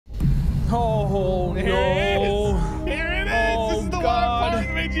Oh, Here no. it is. Here it is. Oh, This is the God. one part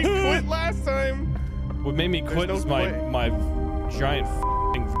that made you quit last time. What made me quit no is my giant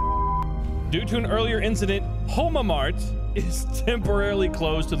f***ing. Due to an earlier incident, Homamart is temporarily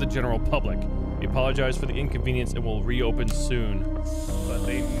closed to the general public. We apologize for the inconvenience and will reopen soon. But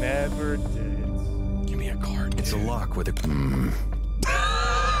they never did. Give me a card. It's a lock with a...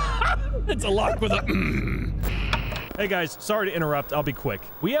 It's a lock with a... Hey guys, sorry to interrupt. I'll be quick.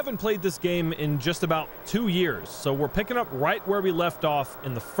 We haven't played this game in just about 2 years, so we're picking up right where we left off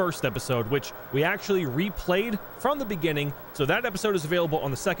in the first episode, which we actually replayed from the beginning. So that episode is available on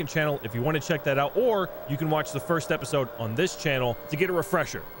the second channel if you want to check that out, or you can watch the first episode on this channel to get a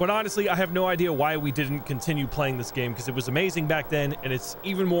refresher. But honestly, I have no idea why we didn't continue playing this game, because it was amazing back then, and it's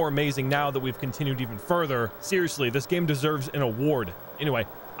even more amazing now that we've continued even further. Seriously, this game deserves an award. Anyway,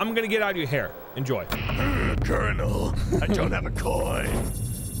 I'm gonna get out of your hair. Enjoy. Colonel, I don't have a coin.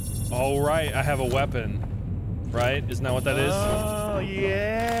 All right, I have a weapon. Right? Isn't that what that is? Oh,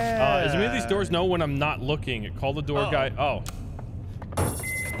 yeah. Does any of these doors know when I'm not looking? Call the door guy. Oh.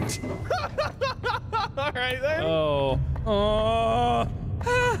 All right, then. Oh. Oh.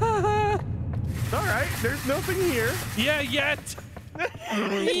 All right, there's nothing here. Yeah, yet.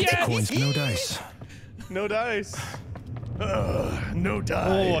 Yes. Coins, no dice. No dice. No dice.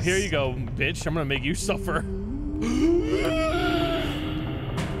 Oh, here you go, bitch. I'm gonna make you suffer.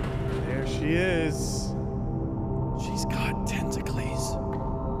 There she is. She's got tentacles.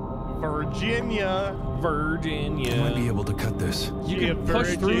 Virginia. Virginia. You might be able to cut this. You can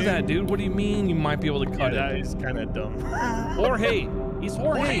push through that, dude. What do you mean you might be able to cut it? That is kind of dumb. Jorge. He's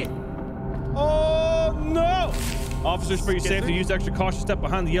Jorge. Oh, no. Officers, for your safety, use extra caution. Step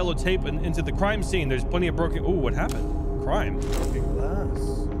behind the yellow tape and into the crime scene. There's plenty of broken... Ooh, what happened? Crime. Broken glass.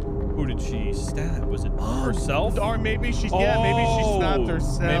 Who did she stab? Was it herself? Or maybe she... Yeah, maybe she stabbed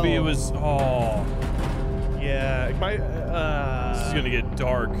herself. Maybe it was... Oh. Yeah, it might... This is gonna get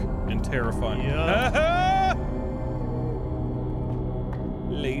dark and terrifying. Yeah.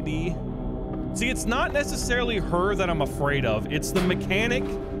 Lady. See, it's not necessarily her that I'm afraid of. It's the mechanic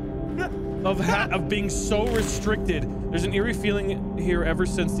of being so restricted. There's an eerie feeling here ever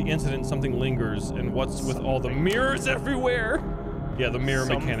since the incident. Something lingers, and what's with all the mirrors everywhere? Yeah, the mirror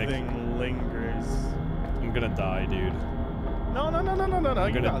mechanic. Something lingers. I'm gonna die, dude. No. I'm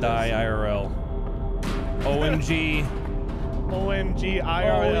gonna die IRL. OMG. OMG,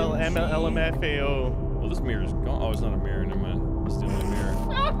 IRL, LMFAO. Well, this mirror's gone. Oh, it's not a mirror. Never mind. It's still a mirror.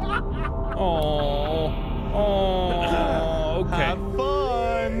 Oh. Oh. Okay. Have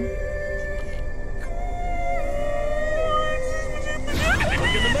fun.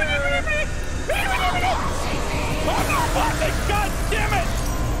 Look in the mirror. Oh, God damn it!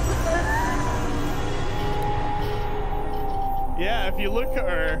 Yeah, if you look at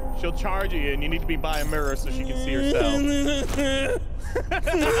her, she'll charge you, and you need to be by a mirror so she can see herself.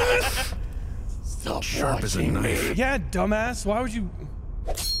 Stop Sharp as a knife. Yeah, dumbass. Why would you?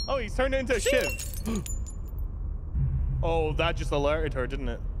 Oh, he's turned into a shiv. Oh, that just alerted her, didn't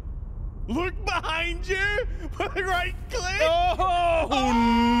it? Look behind you! Right click! Oh,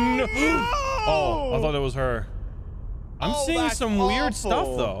 no! Oh, I thought it was her. I'm seeing some weird stuff,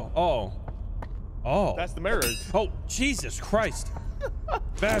 though. Oh. Oh. That's the mirrors. Oh, Jesus Christ.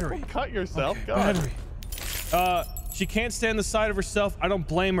 Battery. Don't cut yourself. God. Battery. She can't stand the sight of herself. I don't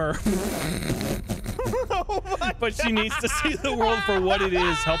blame her. Oh but she needs to see the world for what it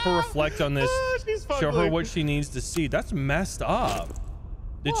is. Help her reflect on this. Show her what she needs to see. That's messed up.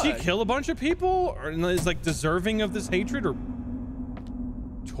 Did she kill a bunch of people? Or is like deserving of this hatred? Or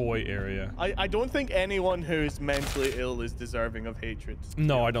toy area? I don't think anyone who's mentally ill is deserving of hatred.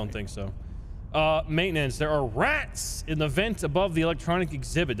 No, I don't think so. Maintenance. There are rats in the vent above the electronic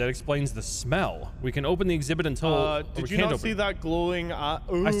exhibit. That explains the smell. We can open the exhibit until... did you not see that glowing...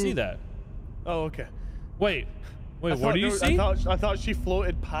 I see that. Oh, okay. Wait, what do you see? I thought she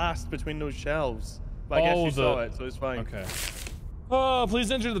floated past between those shelves. But I guess you saw it, so it's fine. Okay. Oh,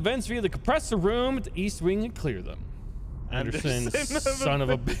 please enter the vents via the compressor room at the east wing and clear them. Anderson, son of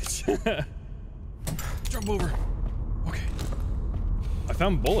a bitch. Jump over. Okay. I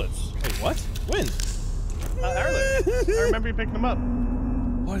found bullets. Wait, what? When? Earlier. I remember you picking them up.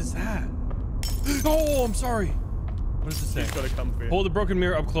 What is that? Oh, I'm sorry. What does it say? She's gonna come for you. Hold the broken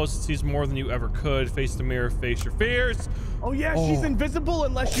mirror up close. It sees more than you ever could. Face the mirror. Face your fears. Oh, yeah. She's invisible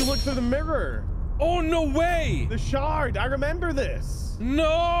unless you look through the mirror. Oh, no way. The shard. I remember this.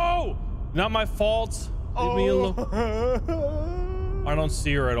 No. Not my fault. Leave me alone. I don't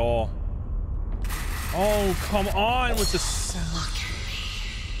see her at all. Oh, come on with the sound.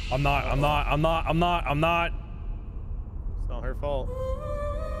 I'm not. It's not her fault.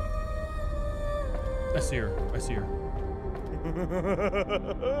 I see her. I see her.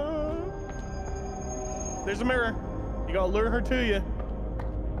 There's a mirror. You gotta lure her to you.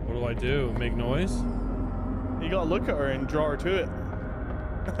 What do I do? Make noise? You gotta look at her and draw her to it.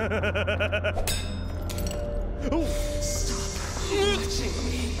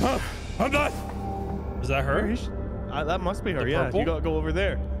 Oh! I'm not. Is that her? That must be her. The Yeah, purple? you gotta go over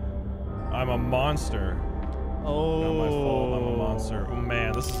there. I'm a monster. Oh. Not my fault. I'm a monster. Oh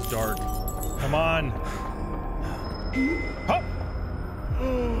man, this is dark. Come on. Huh.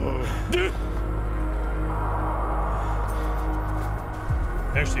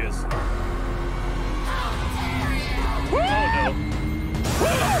 There she is. Oh no.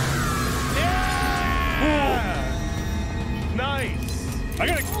 Yeah! Nice. I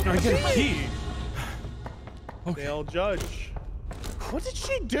get a key. Okay. They'll judge. What did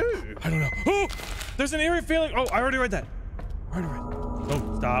she do? I don't know. Oh, there's an eerie feeling. Oh, I already read that.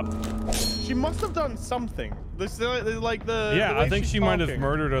 Oh, stop. She must have done something. This like the. Yeah, the way I think she's she might have talking.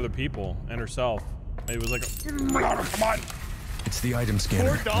 murdered other people and herself. Maybe it was like a. Come on. It's the item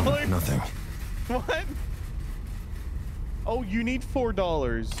scanner. $4? Nothing. What? Oh, you need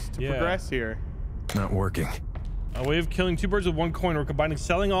 $4 to progress here. Not working. A way of killing two birds with one coin. We're combining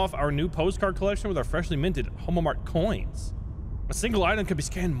selling off our new postcard collection with our freshly minted Homomart coins. A single item can be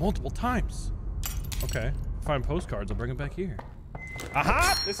scanned multiple times. Okay, find postcards. I'll bring them back here.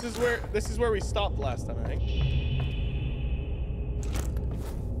 Aha! This is where we stopped last time, I think.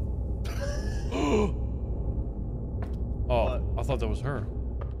 Oh, I thought that was her.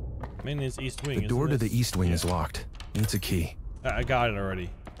 Maintenance East Wing. The door to the east wing is locked. Needs a key. I got it already.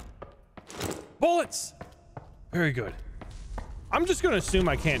 Bullets! Very good. I'm just gonna assume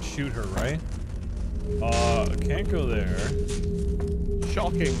I can't shoot her, right? Can't go there.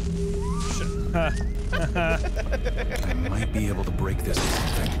 Shocking. I might be able to break this with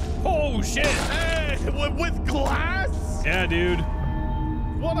something. Oh shit! Hey, with glass? Yeah, dude.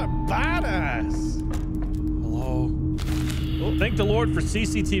 What a badass! Hello. Well, thank the Lord for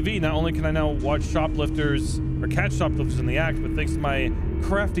CCTV. Not only can I now watch shoplifters or catch shoplifters in the act, but thanks to my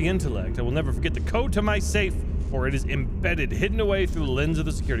crafty intellect, I will never forget the code to my safe, for it is embedded, hidden away through the lens of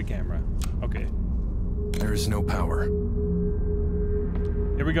the security camera. Okay. There is no power.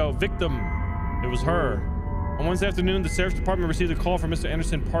 Here we go. Victim. It was her. On Wednesday afternoon, the sheriff's department received a call from Mr.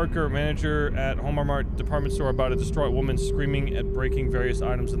 Anderson Parker, manager at Homomart department store, about a distraught woman screaming at breaking various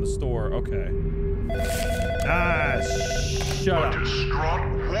items in the store. Okay. Ah, shut up. A distraught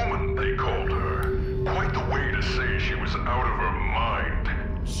woman, they called her. Quite the way to say she was out of her mind.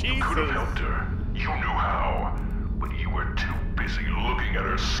 You could have helped her. You knew how. But you were too busy looking at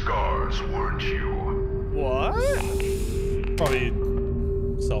her scars, weren't you? What? Probably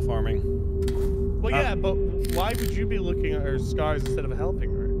self-harming. Well, yeah, but why would you be looking at her scars instead of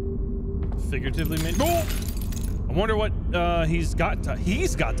helping her? Figuratively, maybe. Oh! I wonder what he's got to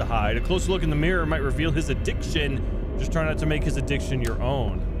hide. A closer look in the mirror might reveal his addiction. Just try not to make his addiction your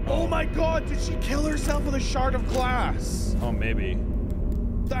own. Oh my God! Did she kill herself with a shard of glass? Oh, maybe.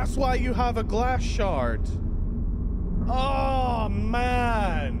 That's why you have a glass shard. Oh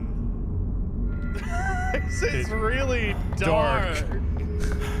man! This is really dark.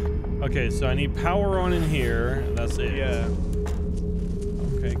 Okay, so I need power on in here. That's it. Yeah.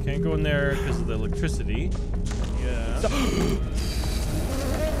 Okay, can't go in there because of the electricity. Yeah.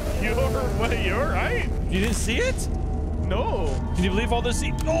 You're right. You didn't see it? No. Can you believe all this?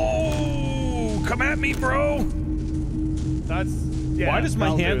 Oh, come at me, bro. That's. Yeah, why does my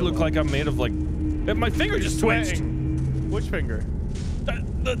hand look like I'm made of like? My finger just twitched. Which finger? I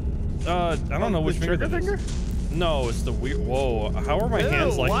don't know which finger. Trigger finger? No, it's the weird. Whoa, how are my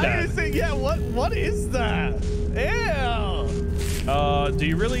hands like why that? Is it? Yeah, what is that? Ew. Do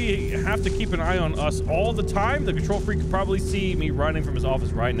you really have to keep an eye on us all the time? The control freak could probably see me running from his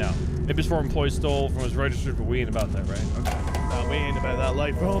office right now. Maybe his former employee stole from his register, but we ain't about that, right? Okay. No, we ain't about that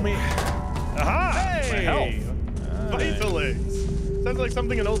life, homie. Aha! Hey! My health. Vitalix. Sounds like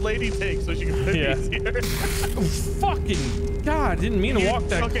something an old lady takes so she can fit easier. Fucking God, didn't mean to walk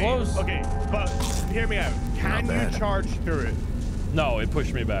that close. Okay, but hear me out. Can you charge through it? No, it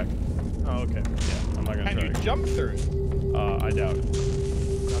pushed me back. Oh, okay. Yeah, I'm not gonna try. Can you jump through it? I doubt it.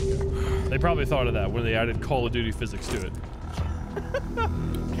 Okay. They probably thought of that when they added Call of Duty physics to it.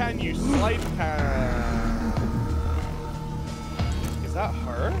 Can you slide past? Is that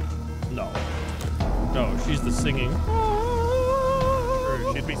her? No. No, she's the singing.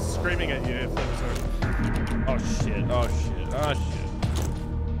 She'd be screaming at you if it was her. Oh shit, oh shit, oh shit.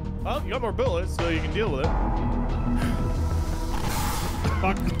 Well, you got more bullets, so you can deal with it.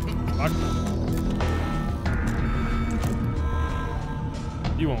 Fuck. Fuck.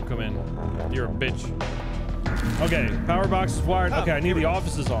 You won't come in. You're a bitch. Okay, power box is wired. Okay, I need the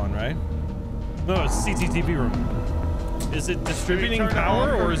offices on, right? No, it's CCTV room. Is it distributing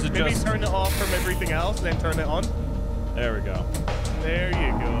power or is it maybe just... turn it off from everything else and then turn it on? There we go. There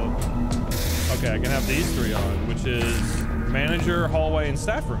you go. Okay, I can have these three on, which is manager, hallway, and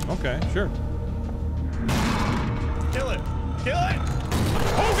staff room. Okay, sure. Kill it. Kill it.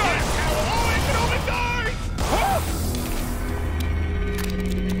 Oh, God.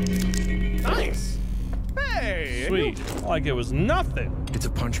 Oh, nice. Hey. Sweet. Like it was nothing. It's a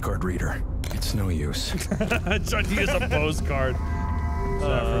punch card reader. It's no use. Tried to use a postcard.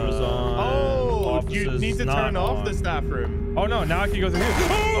 Staff room is on. Oh, Office you need to turn off the staff room. Oh no, now I can go through here.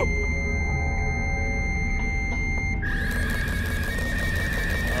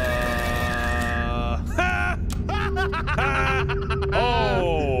 Oh.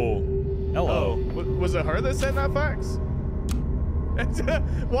 Hello. Oh, was it her that sent that fax?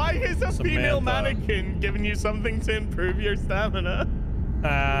 Why is a female mannequin giving you something to improve your stamina?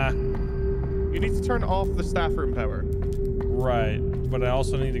 You need to turn off the staff room power. Right, but I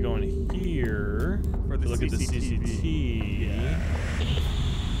also need to go in here for the look at the CCTV. Yeah.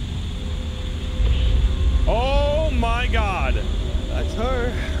 Oh my God! That's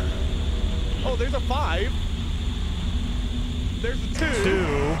her. Oh, there's a 5. There's a 2. 2.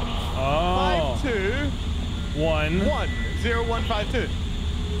 Oh. 5 2. 1. 1 0 1 5 2.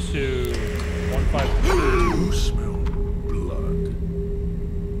 2 1 5 2. You smell blood.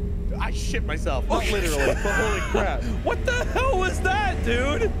 I shit myself. Not literally, but holy crap. What the hell was that,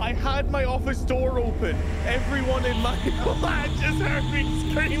 dude? I had my office door open. Everyone in my flat just heard me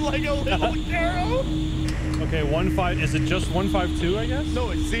scream like a little girl. Okay, 1 5. Is it just 1 5 2? I guess. No,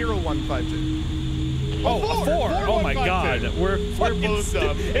 it's 0 1 5 2. Oh, 4. Oh my God, we're both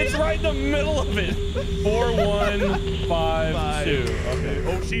dumb. It's right in the middle of it. 4 1 5 2. Okay.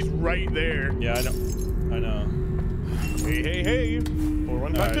 Oh, she's right there. Yeah, I know. I know. Hey, hey, hey. 4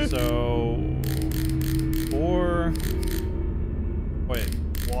 1 5 2. Alright, so 4. Wait.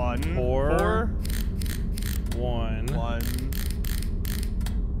 1 4 1 1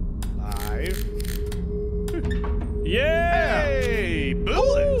 5. Yeah! Hey,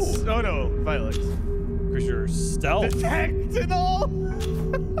 bullets! Ooh. Oh no, violets. Because you're stealth. Detect and all.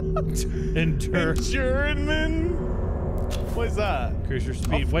 Endureman. What is that? Increase your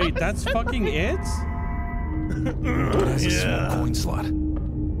speed. Oh, wait, that's fucking it? That's a small coin slot.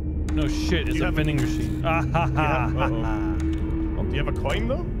 No shit, it's a vending machine. Ah ha ha. Do you have a coin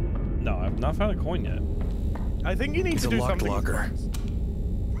though? No, I've not found a coin yet. I think you need to do something. Locker.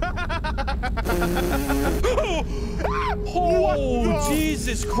 Oh,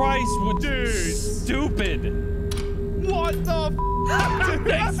 Jesus Christ, dude! Stupid. What the?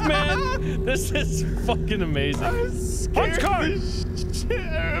 Thanks, man. This is fucking amazing. Punch card. Shit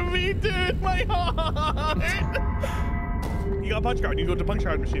out of me, dude. My heart. You got a punch card. You go to punch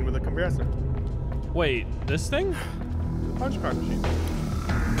card machine with a compressor. Wait, this thing? The punch card machine.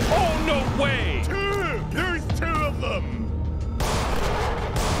 Oh no way! 2. There's 2 of them.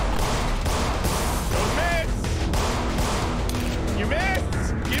 You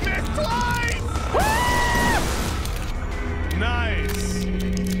missed! You missed twice! Nice!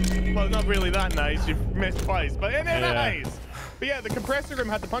 Well, not really that nice. You missed twice, but nice! But yeah, the compressor room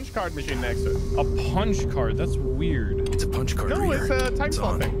had the punch card machine next to it. A punch card? That's weird. It's a punch card No, reader. it's a time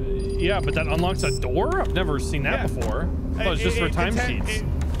slot thing. Yeah, but that unlocks a door? I've never seen that before. I thought it was just for timesheets.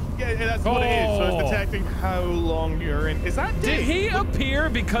 Yeah, that's what it is. So it's detecting how long you're in. Is that Dave? Did he appear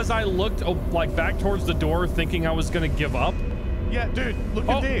because I looked like back towards the door thinking I was gonna give up? Yeah, dude, look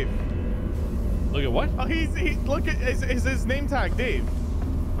at Dave. Look at what? Oh, look at, is his name tag Dave?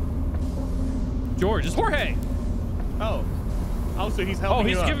 George, it's Jorge. Oh. Oh, so he's helping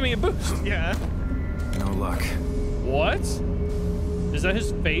you he's up. giving me a boost. Yeah. No luck. What? Is that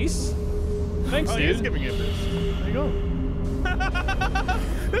his face? Thanks, dude. He is giving you a boost. There you go.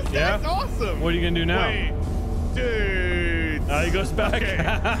 This guy's awesome. What are you gonna do now? Wait, dude. He goes back. Okay,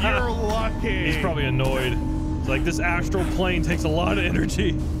 you're lucky. He's probably annoyed. It's like, this astral plane takes a lot of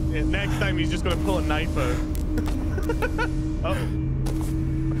energy. Yeah, next time he's just gonna pull a knife out. Oh,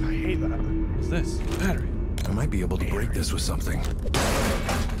 I hate that. What's this? Battery. I might be able to break this with something.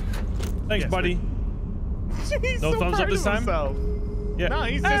 Thanks, buddy. He's No so thumbs up this time? himself. Yeah. No,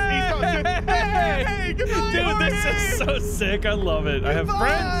 he's just, hey, goodbye, dude, this is so sick. I love it. I have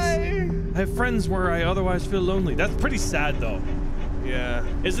friends. I have friends where I otherwise feel lonely. That's pretty sad, though. Yeah.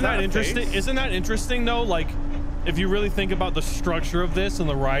 Isn't that interesting? Isn't that interesting, though? Like, if you really think about the structure of this and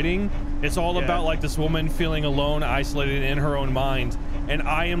the writing, it's all about, like, this woman feeling alone, isolated in her own mind. And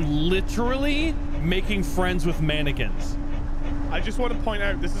I am literally making friends with mannequins. I just want to point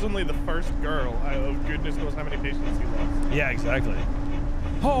out this is only the first girl out of goodness knows how many patients he lost. Yeah, exactly.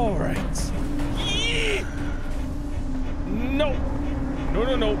 All right. No.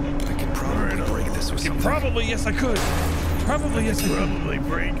 No. I could probably break this with something. Probably, yes, I could. Probably, yes, I could. Probably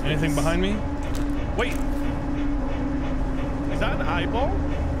break. Anything behind me? Wait. Is that an eyeball?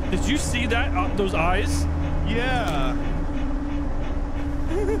 Did you see that? Those eyes? Yeah.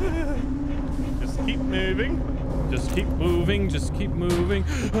 Just keep moving. Just keep moving. Just keep moving.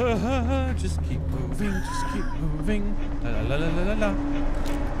 Just keep moving. Just keep moving. La la la la la la.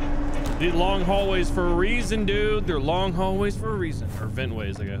 The long hallways for a reason, dude. They're long hallways for a reason. Or vent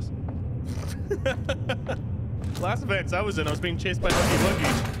ways, I guess. Last events I was in, I was being chased by Huggy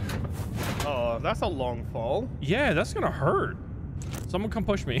Wuggy. Oh, that's a long fall. Yeah, that's gonna hurt. Someone come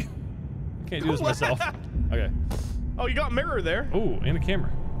push me. I can't do this myself. Okay. Oh, you got a mirror there. Oh, and a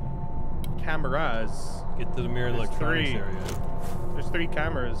camera. Cameras. Get to the mirror There's electronics three. area. There's 3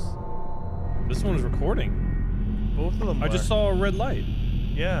 cameras. This one is recording. Both of them I just saw a red light.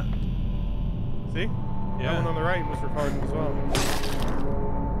 Yeah. See? Yeah. That one on the right was recording as well.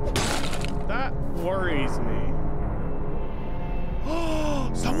 That worries me. Oh,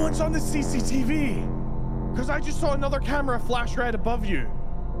 someone's on the CCTV. Because I just saw another camera flash right above you.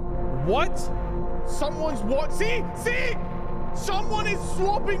 What? Someone's what? See? Someone is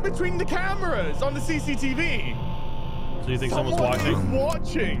swapping between the cameras on the CCTV. So you think someone's watching? Is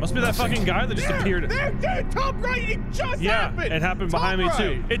watching. Must be that fucking guy that just appeared. There, top right. It just happened. Yeah, it happened behind me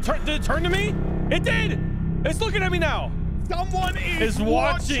too. Did it turn to me? It did. It's looking at me now. Someone is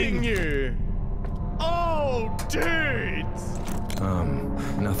watching you. Oh, dude.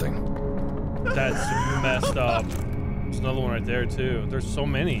 Nothing. That's messed up. There's another one right there too. There's so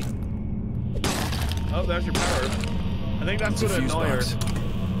many. Oh, there's your power. I think that's It's a gonna fuse annoy her. box.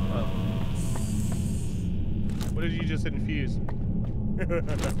 Oh. What did you just infuse? Get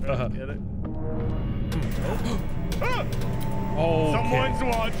it? Ah! Oh. Someone's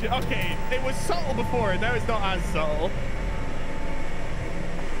watching. Okay, it was subtle before, now it's not as subtle.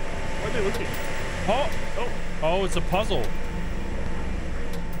 What are they looking at? Oh, it's a puzzle.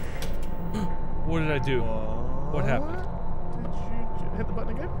 What did I do? What happened? Did you hit the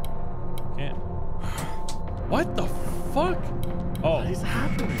button again? Can't. What the fuck? Oh. What is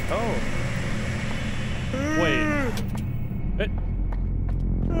happening? Oh. Wait.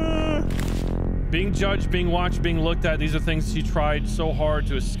 Being judged, being watched, being looked at, these are things she tried so hard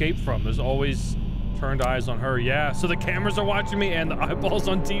to escape from. There's always turned eyes on her. Yeah, so the cameras are watching me and the eyeballs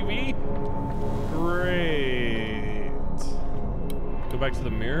on TV? Great. Go back to the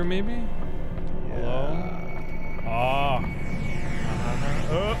mirror, maybe? Yeah. Hello? Ah.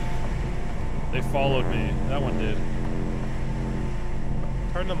 They followed me. That one did.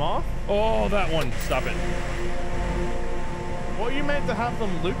 Turn them off? Oh, that one. Stop it. What are you meant to have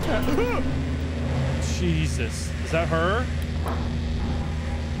them look at? Jesus. Is that her?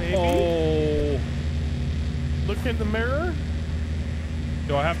 Maybe. Oh. Look in the mirror.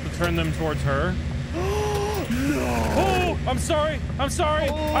 Do I have to turn them towards her? No. Oh, I'm sorry. I'm sorry.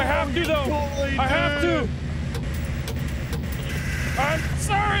 Oh, I have to, though. totally I have to. I'm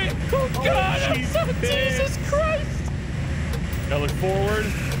sorry. Oh, God. I'm so, Jesus Christ. Gotta look forward.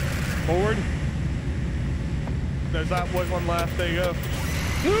 Forward. There's that one left. There you go.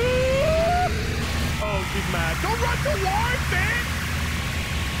 Oh, she's mad. Don't run towards it!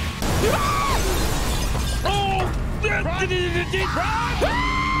 Oh! Run!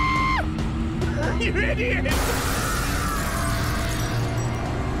 You idiot!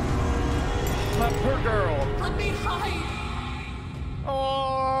 That poor girl. Let me hide.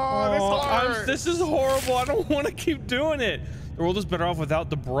 Oh, This is horrible. I don't want to keep doing it. The world is better off without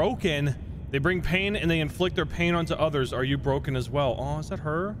the broken. They bring pain and they inflict their pain onto others. Are you broken as well? Oh, is that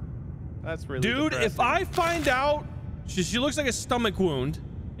her? That's really Dude, depressing. if I find out she looks like a stomach wound.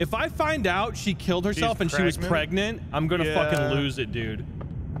 If I find out she killed herself and she was pregnant, I'm gonna fucking lose it, dude.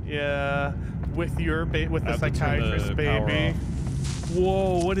 Yeah, with the psychiatrist baby.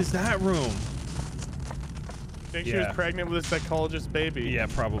 Whoa, what is that room? Think she was pregnant with a psychologist baby. Yeah,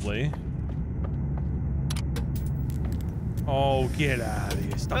 probably. Oh, get out of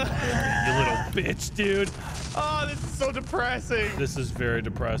here. Stop you little bitch, dude. Oh, this is so depressing. This is very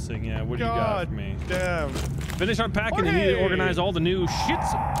depressing. Yeah, what do you got for me? Damn. Finish unpacking and you need to organize all the new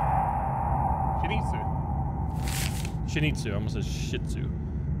shits. Shinitsu. I almost said Shih Tzu.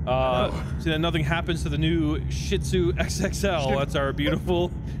 See that nothing happens to the new Shih Tzu XXL. That's our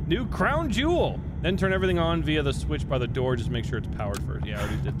beautiful new crown jewel. Then turn everything on via the switch by the door. Just make sure it's powered first. Yeah, I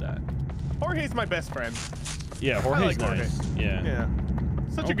already did that. Jorge's my best friend. Yeah, Jorge's like nice. Jorge. Yeah. Yeah.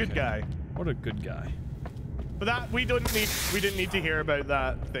 Such a good guy. What a good guy. But that we didn't need to hear about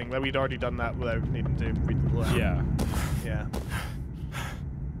that thing. That we'd already done that without needing to read the letter. Yeah. Yeah.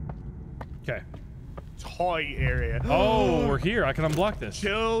 Okay. Toy area. Oh, we're here. I can unblock this.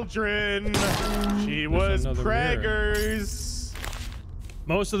 Children. She was preggers.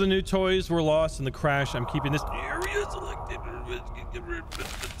 Most of the new toys were lost in the crash. I'm keeping this area selected.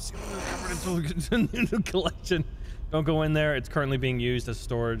 Collection. Don't go in there. It's currently being used as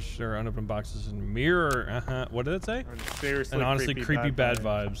storage or unopened boxes and mirror. What did it say? Seriously, and honestly, creepy bad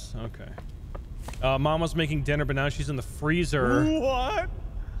vibes. Okay. Mom was making dinner, but now she's in the freezer. What?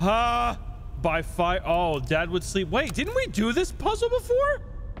 By fire. Oh, Dad would sleep. Wait, didn't we do this puzzle before?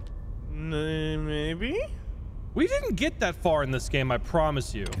 Maybe. We didn't get that far in this game, I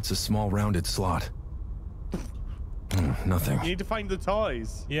promise you. It's a small rounded slot. Nothing. You need to find the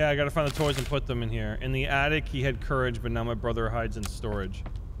toys. Yeah, I gotta find the toys and put them in here. In the attic, he had courage, but now my brother hides in storage.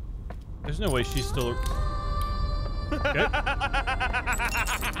 There's no way she's still... Good?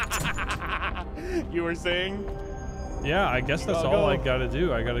 You were saying? Yeah, I guess that's all I gotta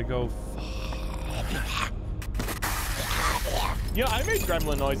do. I gotta go... Yeah, I made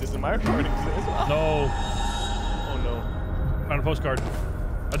gremlin noises in my recordings as well. No. Oh no. Found a postcard.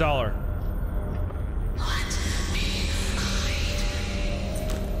 $1.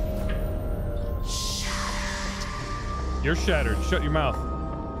 You're shattered. Shut your mouth.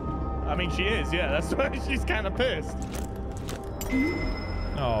 I mean, she is, yeah. That's why she's kind of pissed.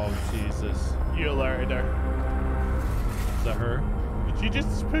 Oh, Jesus. You alerted her. Is that her? Did she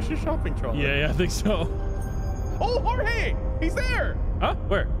just push a shopping trolley? Yeah, I think so. Oh, Jorge! He's there! Huh?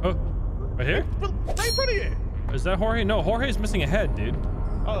 Where? Oh, right here? Right in front of you. Is that Jorge? No, Jorge's missing a head, dude.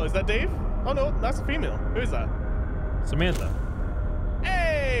 Oh, is that Dave? Oh, no, that's a female. Who is that? Samantha.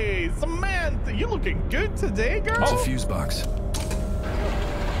 Hey, Samantha, you looking good today, girl? It's a fuse box.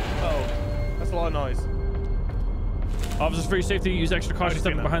 Oh, that's a lot of noise. Officers, for your safety, use extra caution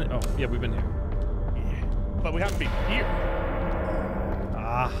stepping behind. Oh, yeah, we've been here. Yeah, but we haven't been here.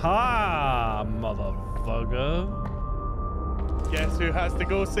 Aha, motherfucker. Guess who has to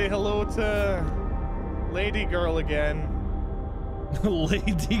go say hello to Lady Girl again?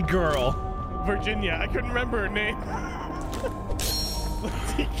 Lady Girl. Virginia. I couldn't remember her name.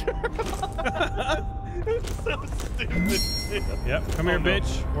 Lady Girl. It's so stupid. Yep, come here,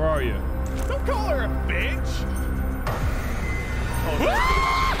 bitch. Where are you? Don't call her a bitch. Oh, no.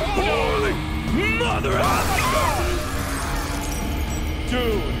 Holy mother of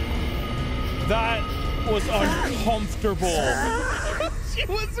Dude, that was uncomfortable. She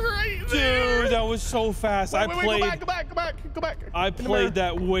was right there. Dude, that was so fast. Wait, go back. I played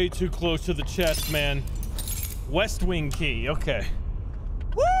that way too close to the chest, man. West Wing key. Okay.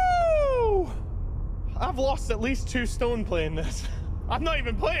 Woo! I've lost at least 2 stone playing this. I'm not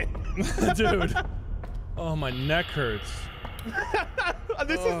even playing. Dude. Oh, my neck hurts.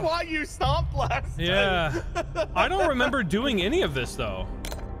 This is why you stopped last time. Yeah. I don't remember doing any of this, though.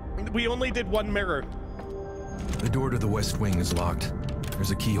 We only did 1 mirror. The door to the West Wing is locked.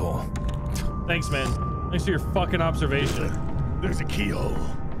 There's a keyhole. Thanks, man. Thanks for your fucking observation. There's a keyhole.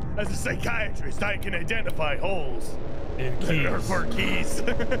 As a psychiatrist, I can identify holes. In keys. Or for keys.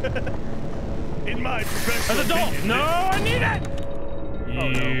 In my professional As a doll. opinion, No, I need it.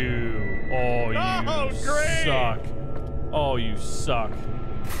 You great. suck. Oh, you suck.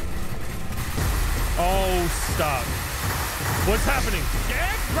 Oh, stop. What's happening?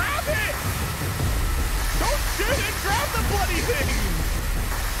 Yeah, grab it! Don't shoot it! Grab the bloody thing!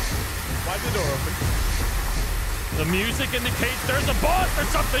 Why is the door open? The music indicates there's a boss or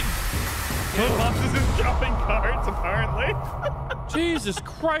something. The boss is just dropping cards, apparently. Jesus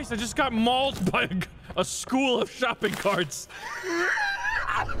Christ, I just got mauled by a school of shopping carts.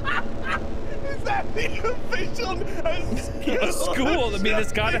 Is that the official A school? I mean,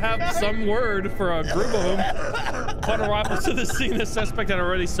 it's got to have some word for a group of them. Upon arrival to the scene, the suspect had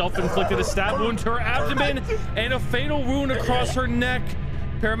already self-inflicted a stab wound to her abdomen and a fatal wound across her neck.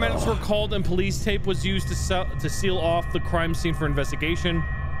 Paramedics were called and police tape was used to seal off the crime scene for investigation.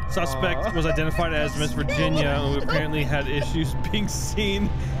 Suspect was identified as Miss Virginia, who apparently had issues being seen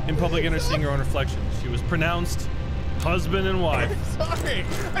in public and seeing her own reflection. She was pronounced husband and wife. Sorry.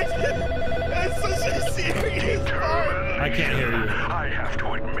 That's such a serious part. I can't hear you. I have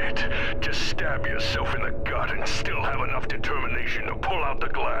to admit, to stab yourself in the gut and still have enough determination to pull out the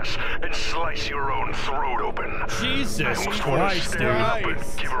glass and slice your own throat open. Jesus I almost want to Christ, stand up and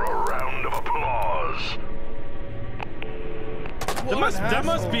give her a round of applause. That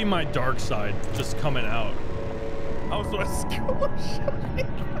must be my dark side just coming out. Also a school of shopping.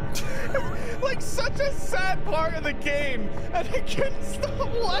 like such a sad part of the game, and I couldn't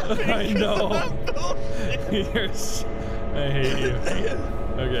stop laughing. I know. I hate you.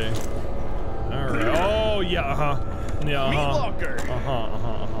 Okay. All right. Oh yeah. Yeah. Meat locker.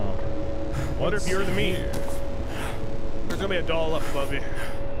 What if you're the meat? There's gonna be a doll up above you.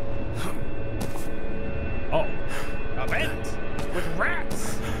 Oh. A vent with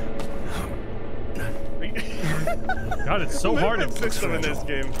rats. God, it's so hard to system in this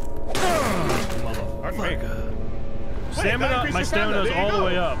game. Motherfucker. Stamina, my stamina's all the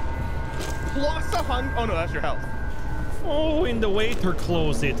way up. Plus 100. Oh no, that's your health. Oh, in the waiter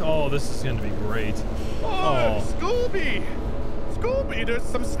closet. Oh, this is gonna be great. Oh, Scooby! Scooby, there's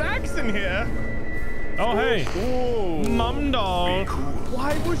some snacks in here. Oh, hey. Oh. Mom doll.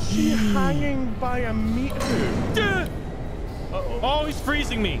 Why was she hanging by a meat hook? Uh-oh. Oh, he's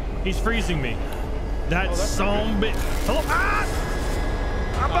freezing me. He's freezing me. That zombie. Hello. Ah!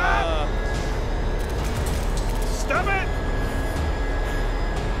 Stop it!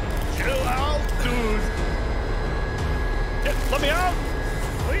 Chill out, dude. Let me out!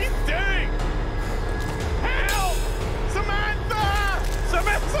 What are you doing? Help! Samantha!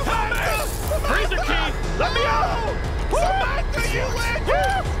 Samantha! Freezer key! Let me out! Samantha, you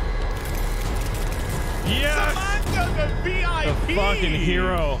legend! Yes! Samantha, the VIP! The fucking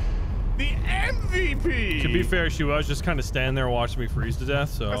hero. The MVP! To be fair, she was just kind of standing there watching me freeze to death,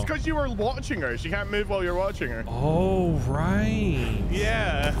 so... That's because you were watching her. She can't move while you're watching her. Oh, right.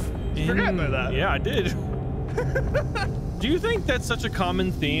 Yeah. Forget about that. Yeah, I did. Do you think that's such a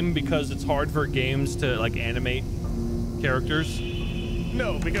common theme because it's hard for games to, like, animate characters?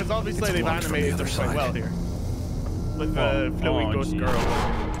 No, because obviously they've animated them quite well here. With the floating ghost girl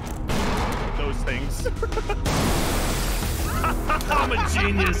and those things. I'm a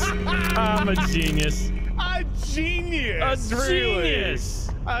genius. I'm a genius. A genius. A genius.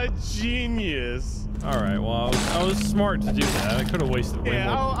 A genius. All right. Well, I was smart to do that. I could have wasted way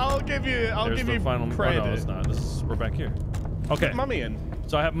more. I'll give you. I'll give you final credit. Oh, no, it's not. We're back here. Okay. Put Mommy in.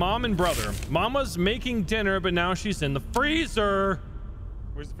 So I have mom and brother. Mama's making dinner, but now she's in the freezer.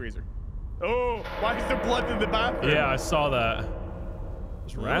 Where's the freezer? Oh, why is there blood in the bathroom? Yeah, I saw that.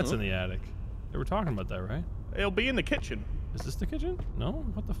 There's rats in the attic. They were talking about that, right? It'll be in the kitchen. Is this the kitchen? No?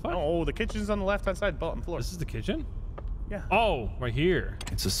 What the fuck? Oh, the kitchen's on the left-hand side, bottom floor. This is the kitchen? Yeah. Oh, right here.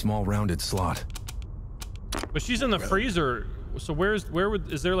 It's a small rounded slot. But she's in the freezer. So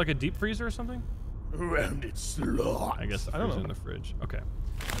is there like a deep freezer or something? Rounded slot. I guess the freezer in the fridge. Okay.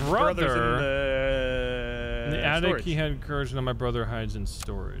 Brother's in the attic. storage. He had courage, and my brother hides in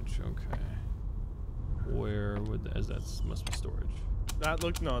storage. Okay. Where would that must be storage?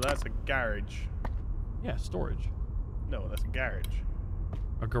 No, that's a garage. Yeah, storage. No, that's a garage.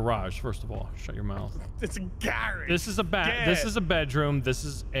 A garage, first of all. Shut your mouth. It's a garage. This is a This is a bedroom. This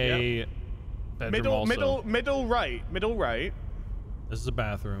is a bedroom also. Middle right. This is a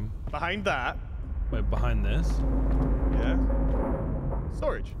bathroom. Behind that. Wait, behind this? Yeah.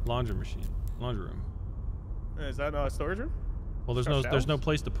 Storage. Laundry room. Is that not a storage room? Well, there's no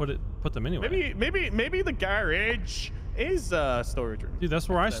place to put them anyway. Maybe the garage is a storage room. Dude, that's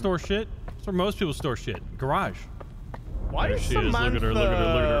where I store shit. That's where most people store shit. Garage. Why there is she Samantha... is. Look at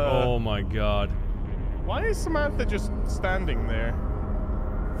her. Oh my god. Why is Samantha just standing there?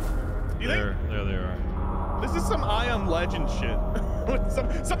 There they are. This is some I Am Legend shit.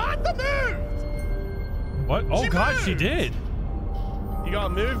 Samantha moved! What? Oh god, she did. You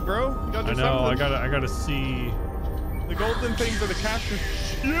gotta move, bro. You gotta do something. I gotta see. The golden things are the capture.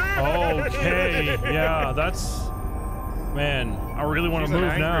 Okay. Yeah, that's... Man, I really want to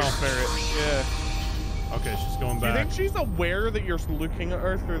move now. Spirit. Yeah. Okay, she's going back. Do you think she's aware that you're looking at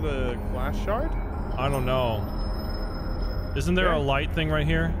her through the glass shard? I don't know. Isn't there a light thing right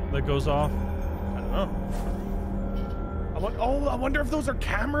here that goes off? I don't know. I wonder if those are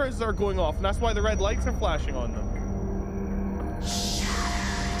cameras that are going off, and that's why the red lights are flashing on them.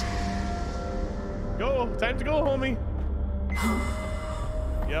 Go. Time to go, homie.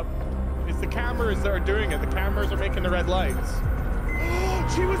 Yep. It's the cameras that are doing it. The cameras are making the red lights.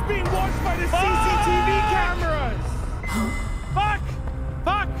 She was being watched by the CCTV cameras! Fuck!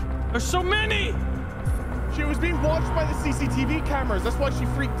 There's so many! She was being watched by the CCTV cameras. That's why she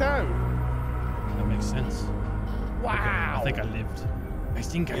freaked out. That makes sense. Wow. I think I lived. I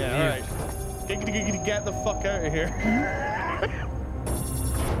think I lived. All right. Get the fuck out of here.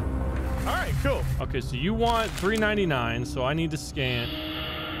 All right, cool. Okay, so you want $3.99, so I need to scan.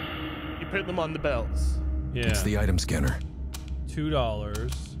 You put them on the belts. Yeah. It's the item scanner. $2,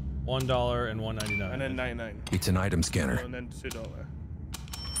 $1, and $1.99. And then 99. It's an item scanner. And then $2.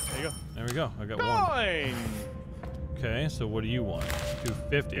 There you go. There we go. I got $9. one. Okay, so what do you want?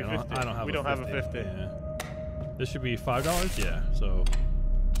 250. I don't have. We don't have a 50. Yeah. This should be $5. Yeah. So.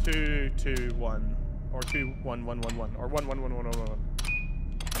 2 2 1 or 2 1 1 1 1 or 1 1 1 1 1 1.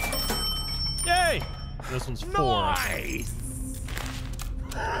 Yay! This one's 4. Nice.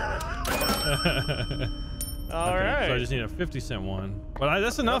 All right. So I just need a 50-cent one. But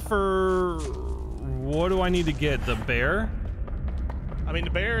that's enough for. What do I need to get? The bear? I mean,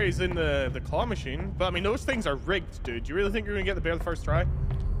 the bear is in the claw machine, but I mean, those things are rigged, dude. You really think you're gonna get the bear the first try?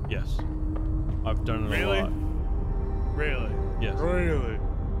 Yes. I've done it a lot. Really? Yes. Really?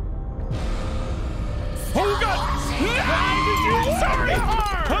 Oh God! I'm sorry!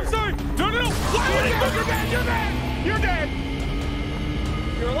 I'm sorry! No! Why would you look at that? You're dead! You're dead!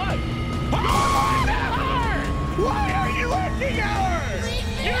 You're alive! Why are you looking at her?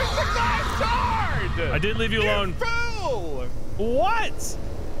 Use the glass card! I did leave you alone. Fool! What?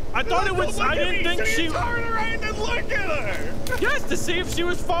 I thought it was. I didn't think she. Turn around and look at her. Yes, to see if she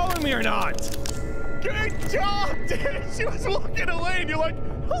was following me or not. Good job, dude. She was walking away, and you're like,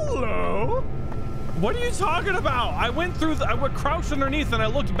 "Hello." What are you talking about? I went through. I went crouched underneath, and I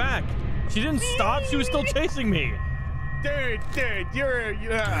looked back. She didn't stop. She was still chasing me. Dude, you're.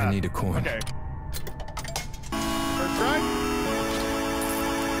 I need a coin. Okay. First try.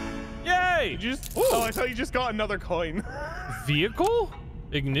 Yay! Oh, I thought you just got another coin. Vehicle?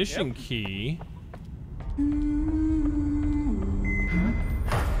 Ignition key.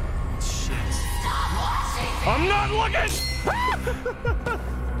 Shit. I'm not looking!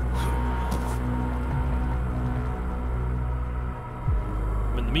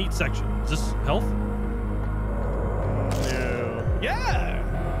 I'm in the meat section. Is this health? No. Yeah!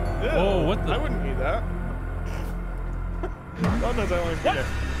 Oh, what the? I wouldn't need that. God knows I only need it.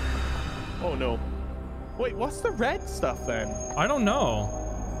 Oh no. Wait, what's the red stuff then? I don't know.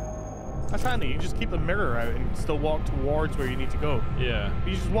 That's handy. You just keep the mirror out and still walk towards where you need to go. Yeah.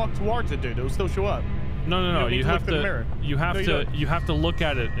 You just walk towards it, dude. It'll still show up. No. You have to. You have No, to. You have to look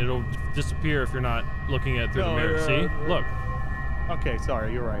at it. It'll disappear if you're not looking at it through the mirror. See? Look. Okay,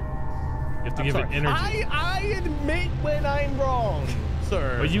 sorry. You're right. You have to give it energy. I admit when I'm wrong,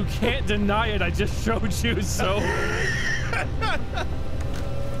 sir. But you can't deny it. I just showed you, so.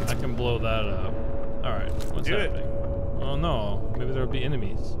 I can blow that up. All right. What's happening? Oh no. Maybe there'll be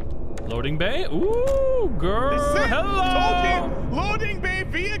enemies. Loading bay? Ooh, girl. Hello. Loading bay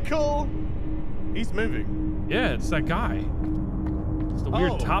vehicle. He's moving. Yeah, it's that guy. It's the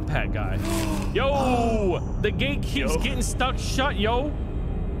weird top hat guy. Yo, the gate keeps getting stuck shut, yo.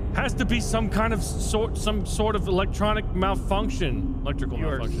 Has to be some kind of sort of electronic malfunction. Electrical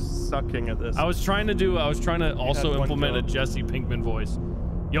malfunction. You are sucking at this. I was trying to also implement a Jesse Pinkman voice.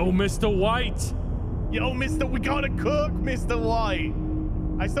 Yo, Mr. White. Yo, Mr. We gotta cook, Mr. White.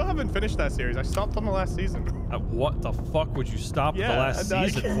 I still haven't finished that series. I stopped on the last season. What the fuck would you stop the last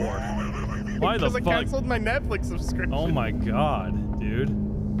season for? Why the fuck? Because I canceled my Netflix subscription. Oh my god, dude.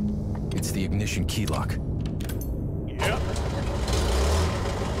 It's the ignition key lock. Yep.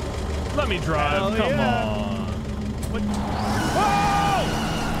 Let me drive. Come on. What? Whoa!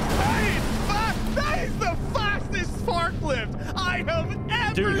 That is the fastest forklift I have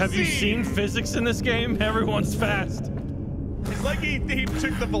ever Dude, have you seen physics in this game? Everyone's fast. It's like he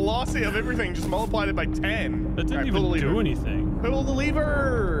took the velocity of everything, just multiplied it by 10. That didn't even do anything. Pull the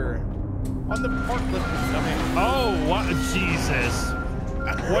lever on the forklift. Oh, what? Jesus.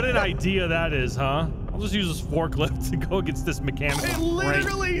 What an idea that is, huh? I'll just use this forklift to go against this mechanical It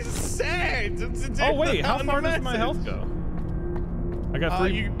literally said to do. Oh, wait. How far does my health go? I got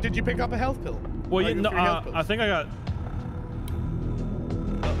 3. Did you pick up a health pill? Well, yeah, no, I think I got...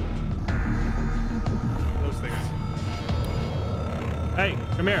 Those things. Hey,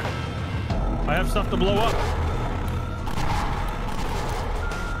 come here. I have stuff to blow up.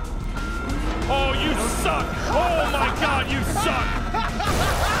 Oh, you suck! Oh my god, you suck!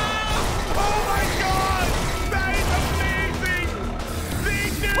 Oh my god! That is amazing! They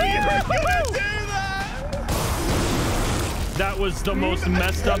knew you were gonna do that! That was the most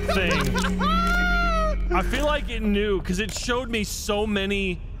messed up thing. I feel like it knew, because it showed me so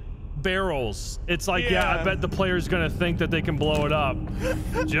many barrels. It's like, yeah, I bet the player's gonna think that they can blow it up.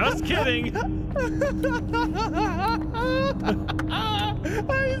 Just kidding.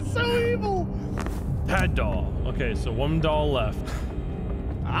 That is so evil. Pad doll. Okay, so 1 doll left.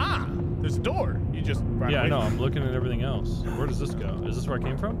 Ah, there's a door. You just ran away. No, I'm looking at everything else. Where does this go? Is this where I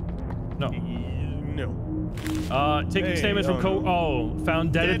came from? No. No. Taking statements from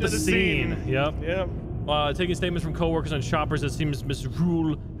found dead at the scene. Yep. Taking statements from co-workers and shoppers, it seems Miss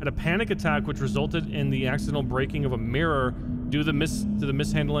Rule had a panic attack which resulted in the accidental breaking of a mirror Due to the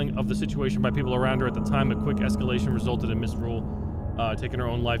mishandling of the situation by people around her at the time, a quick escalation resulted in Miss Rule taking her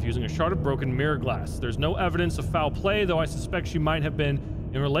own life using a shard of broken mirror glass. There's no evidence of foul play, though I suspect she might have been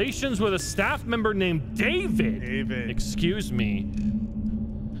in relations with a staff member named David. David. Excuse me.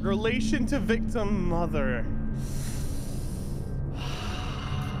 Relation to victim mother.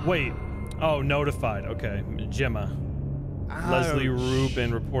 Wait. Oh, notified. Okay. Gemma. Ouch. Leslie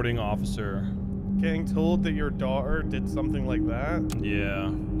Rubin, reporting officer. Getting told that your daughter did something like that? Yeah.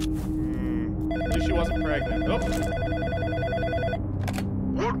 At least she wasn't pregnant. Oh.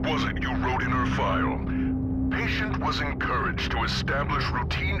 What was it you wrote in her file? Patient was encouraged to establish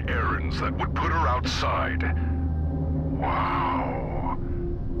routine errands that would put her outside. Wow.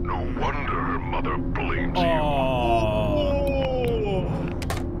 No wonder her mother blames you. Oh.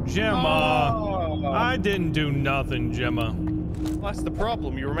 Gemma. Oh. I didn't do nothing, Gemma. That's the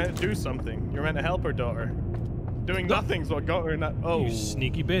problem. You were meant to do something. You were meant to help her daughter. Doing nothing's what got her not. Oh. You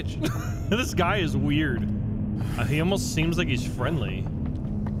sneaky bitch. This guy is weird. He almost seems like he's friendly.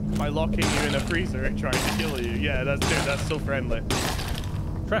 By locking you in a freezer and trying to kill you. Yeah, that's so friendly.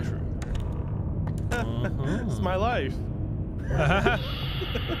 Trash room. It's my life.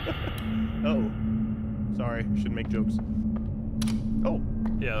 Oh. Sorry. Shouldn't make jokes. Oh.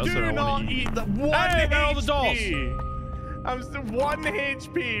 Yeah, that's Do what I not want to eat. eat the 1 Hey, HP. all the dolls. I'm still 1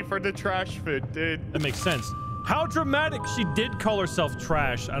 HP for the trash food, dude. That makes sense. How dramatic. She did call herself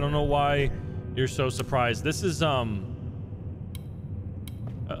trash. I don't know why you're so surprised. This is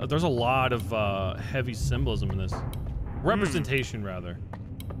there's a lot of heavy symbolism in this. Representation, rather.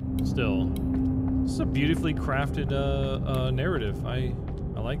 Still, this is a beautifully crafted narrative. I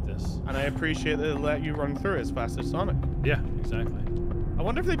like this. And I appreciate that they let you run through as fast as Sonic. Yeah, exactly. I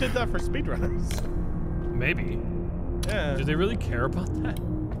wonder if they did that for speedrunners. Maybe. Yeah. Do they really care about that?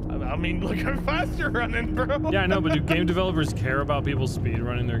 I mean, look how fast you're running, bro. Yeah, I know, but do game developers care about people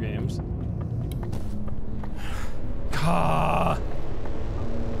speedrunning their games?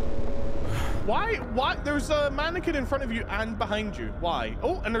 Why? What? There's a mannequin in front of you and behind you. Why?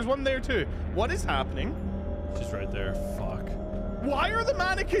 Oh, and there's one there too. What is happening? She's right there. Fuck. Why are the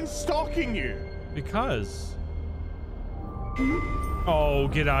mannequins stalking you? Because. Oh,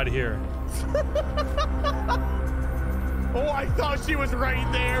 get out of here. Oh, I thought she was right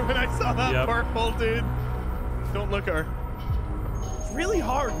there when I saw that purple, dude. Don't look at her. It's really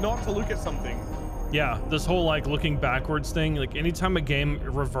hard not to look at something. Yeah, this whole like looking backwards thing, like anytime a game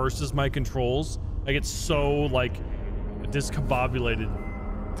reverses my controls, I get so like discombobulated.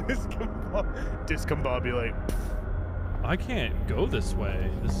 Discombobulate. I can't go this way.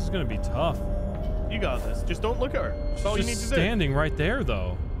 This is gonna be tough. You got this. Just don't look at her. That's all you need to do. Standing right there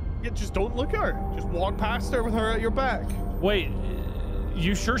though. Yeah, just don't look at her. Just walk past her with her at your back. Wait,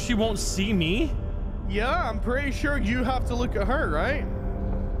 you sure she won't see me? Yeah, I'm pretty sure you have to look at her, right?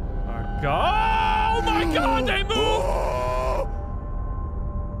 Oh my God, they move!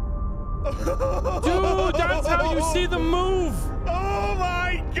 Dude, that's how you see them move! Oh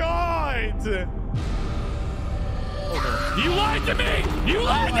my God! Oh no. You lied to me! You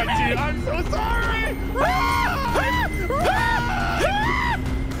lied to me! I'm so sorry!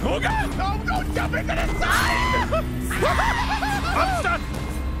 Oh God! No, don't jump into the side! I'm stuck!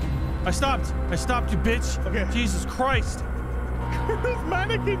 I stopped, you bitch! Okay. Jesus Christ! Those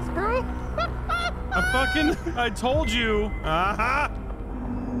mannequins, bro! I told you!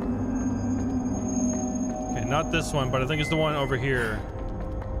 Okay, not this one, but I think it's the one over here.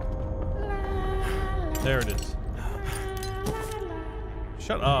 There it is.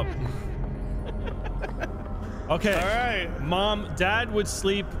 Shut up. Okay. All right. Mom, Dad would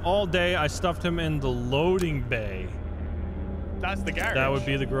sleep all day. I stuffed him in the loading bay. That's the garage. That would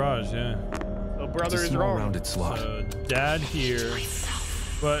be the garage, yeah. So brother It's a is small wrong. rounded slot. So Dad here.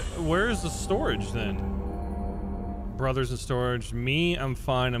 But where's the storage then? Brothers in storage. Me, I'm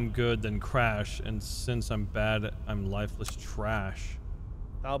fine, I'm good. Then Crash. And since I'm bad, I'm lifeless trash.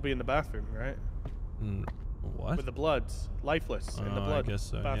 I'll be in the bathroom, right? What? With the bloods. Lifeless in the blood. I guess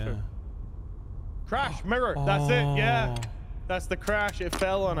so, bathroom. yeah. Crash, mirror. That's it, yeah. That's the crash. It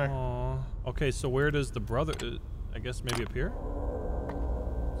fell on her. Aww. Okay, so where does the brother... I guess maybe up here?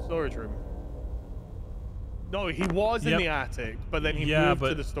 Storage room. No, he was in the attic, but then he moved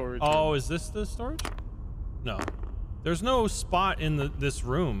to the storage room. Oh, is this the storage? No. There's no spot in this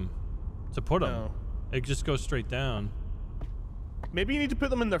room to put them. No. It just goes straight down. Maybe you need to put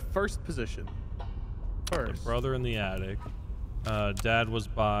them in their first position. First. The brother in the attic. Dad was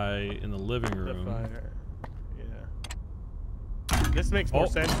in the living room. The fire. Yeah. This makes more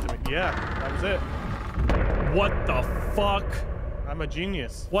sense to me. Yeah, that was it. What the fuck? I'm a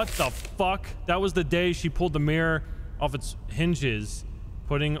genius. What the fuck? That was the day she pulled the mirror off its hinges,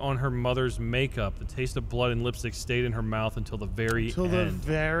 putting on her mother's makeup. The taste of blood and lipstick stayed in her mouth until the very end. Till the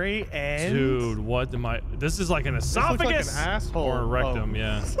very end? Dude, what am I? This is like an esophagus. This looks like an asshole. Or a rectum,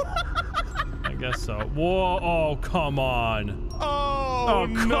 yeah. I guess so. Whoa, oh, come on. Oh,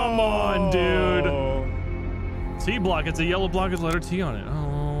 no. Come on, dude. T block, it's a yellow block with the letter T on it.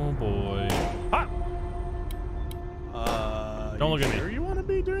 Oh, boy. Ah! Don't look at me. Sure you want to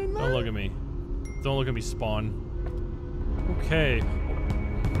be doing that? Don't look at me. Don't look at me, Spawn. Okay.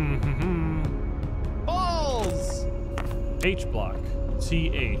 Balls! H block.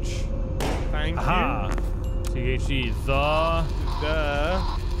 TH. Thank Aha. THE. The.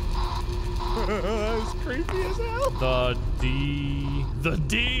 That's creepy as hell. The D. The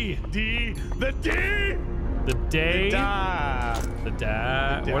D. D. The D. The day. The da. The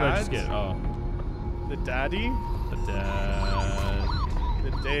dad. What did I just get? Oh. The daddy. The dad.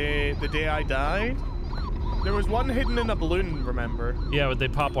 The day I died. There was one hidden in a balloon, remember? Yeah, but they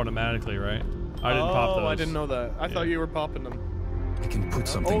pop automatically, right? I didn't pop those. Oh, I didn't know that. I thought you were popping them. I can put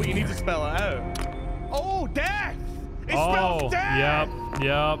something Oh, in you need here. to spell it out. Oh, death! It spells death!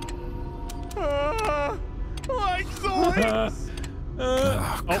 Yep. Like zoinks!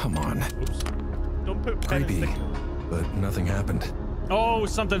 Come on. Oops. Don't put pen Creepy, and stick. but nothing happened. Oh,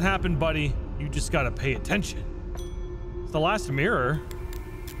 something happened, buddy. You just gotta pay attention. It's the last mirror.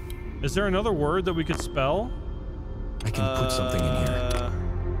 Is there another word that we could spell? I can put something in here.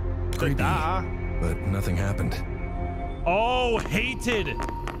 Creepy, but nothing happened. Oh, hated.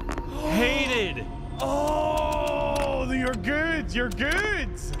 Hated. Oh, you're good. You're good.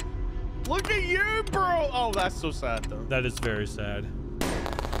 Look at you, bro. Oh, that's so sad, though. That is very sad.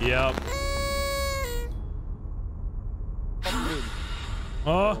 Yep.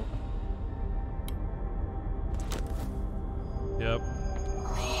 Oh. Yep.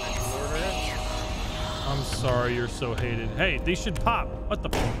 I'm sorry you're so hated. Hey, these should pop. What the?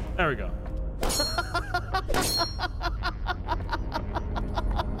 There we go.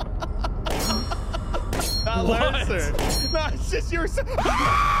 That Lancer. That's just your.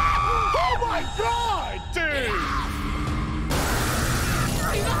 Oh my god, dude!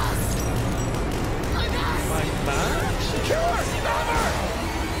 My man? Kill her! Stop her!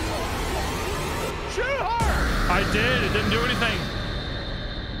 Shoot her! I did. It didn't do anything.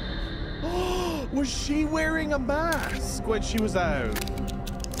 Was she wearing a mask when she was out?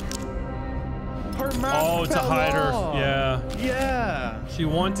 Her mask Oh, to fell hide her. off. Yeah. Yeah. She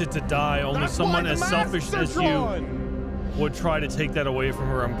wanted to die. Only That's someone why the as selfish masks are as you drawn. would try to take that away from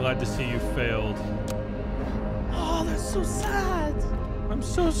her. I'm glad to see you failed. Oh, that's so sad. I'm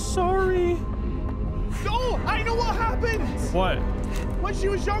so sorry. Oh, I know what happened. What? When she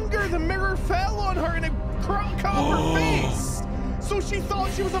was younger, the mirror fell on her and it cut off her face. So she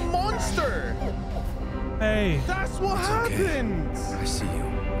thought she was a monster. Hey. That's what happened. Okay. I see you.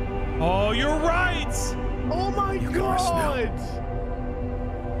 Oh, you're right. Oh my You can rest now. god.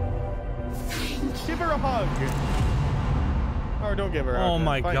 Give her a hug. Or don't give her a hug. Oh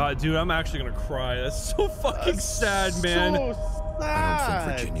my Fine. god, dude, I'm actually gonna cry. That's so fucking sad, man. So I sad. don't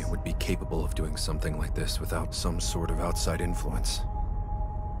think Virginia would be capable of doing something like this without some sort of outside influence.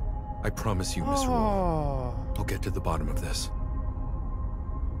 I promise you, Miss Rule, Oh, I'll get to the bottom of this.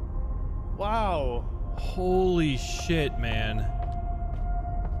 wow. Holy shit, man.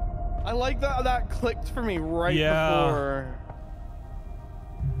 I like that that clicked for me right Yeah. before.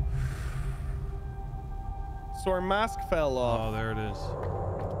 So her mask fell off. Oh, there it is.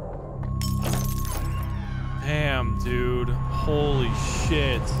 Damn, dude. Holy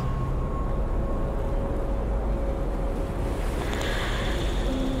shit.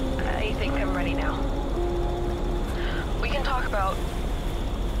 I think I'm ready now. We can talk about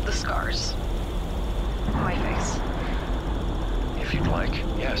the scars. My face. If you'd like,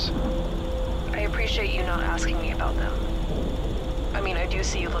 yes. I appreciate you not asking me about them. I mean, I do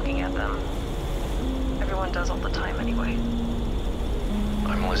see you looking at them. Everyone does all the time anyway.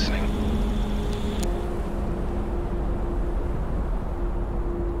 I'm listening.